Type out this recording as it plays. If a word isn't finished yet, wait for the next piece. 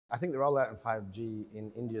I think the rollout in 5G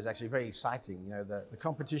in India is actually very exciting. You know, the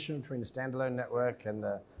competition between the standalone network and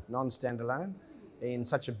the non-standalone in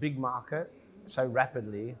such a big market, so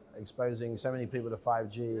rapidly, exposing so many people to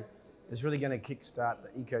 5G, is really going to kickstart the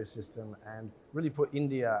ecosystem and really put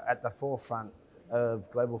India at the forefront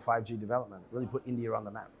of global 5G development, really put India on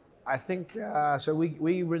the map. I think, so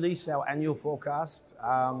we release our annual forecast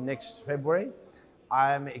next February.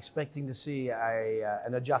 I'm expecting to see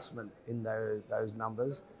an adjustment in those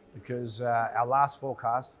numbers because our last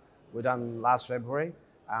forecast were done last February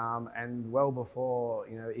and well before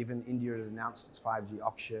even India had announced its 5G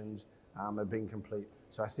auctions had been complete.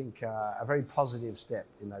 So I think a very positive step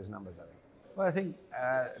in those numbers, I think. Well, I think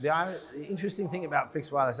the interesting thing about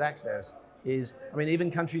fixed wireless access is, I mean,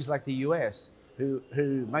 even countries like the US,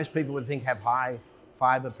 who most people would think have high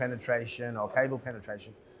fiber penetration or cable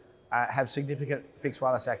penetration, have significant fixed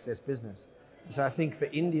wireless access business. So I think for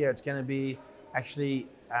India, it's going to be actually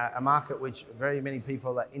a market which very many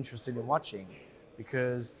people are interested in watching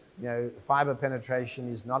because fiber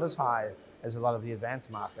penetration is not as high as a lot of the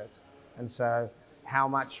advanced markets. And so how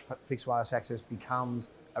much fixed wireless access becomes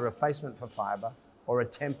a replacement for fiber or a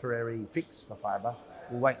temporary fix for fiber,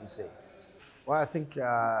 we'll wait and see. Well, I think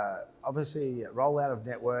obviously rollout of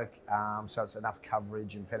network, so it's enough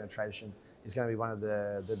coverage and penetration, is going to be one of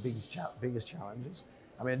the biggest challenges.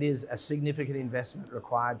 I mean, it is a significant investment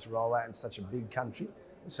required to roll out in such a big country,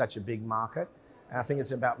 in such a big market. And I think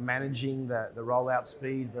it's about managing the rollout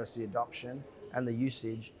speed versus the adoption and the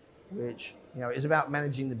usage, which is about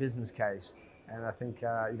managing the business case. And I think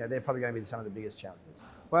they're probably going to be some of the biggest challenges.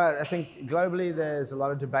 Well, I think globally there's a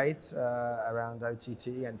lot of debate around OTT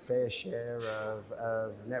and fair share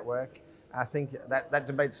of network. I think that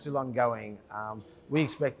debate's still ongoing. We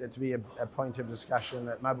expect it to be a point of discussion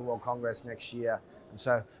at Mobile World Congress next year, and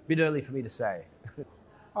so a bit early for me to say.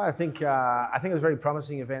 I think it was a very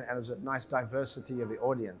promising event, and it was a nice diversity of the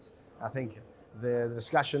audience. I think the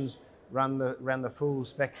discussions run the full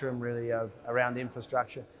spectrum really around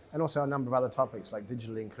infrastructure, and also a number of other topics like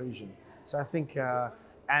digital inclusion. So I think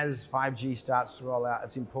as 5G starts to roll out,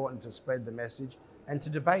 it's important to spread the message and to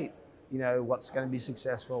debate what's going to be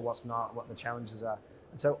successful, what's not, what the challenges are.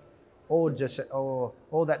 And so all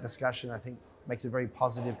that discussion, I think, makes a very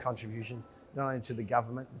positive contribution, not only to the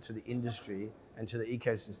government, but to the industry and to the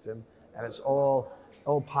ecosystem. And it's all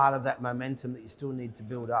part of that momentum that you still need to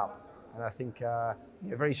build up. And I think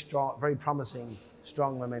very strong, very promising,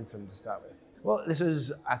 strong momentum to start with. Well,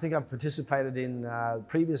 I think I've participated in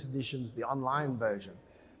previous editions, the online version.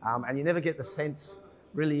 And you never get the sense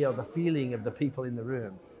really of the feeling of the people in the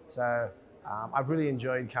room. So I've really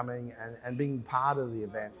enjoyed coming and being part of the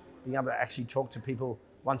event, being able to actually talk to people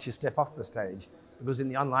once you step off the stage, because in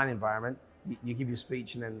the online environment, you give your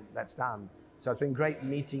speech and then that's done. So it's been great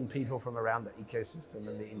meeting people from around the ecosystem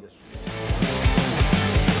and the industry.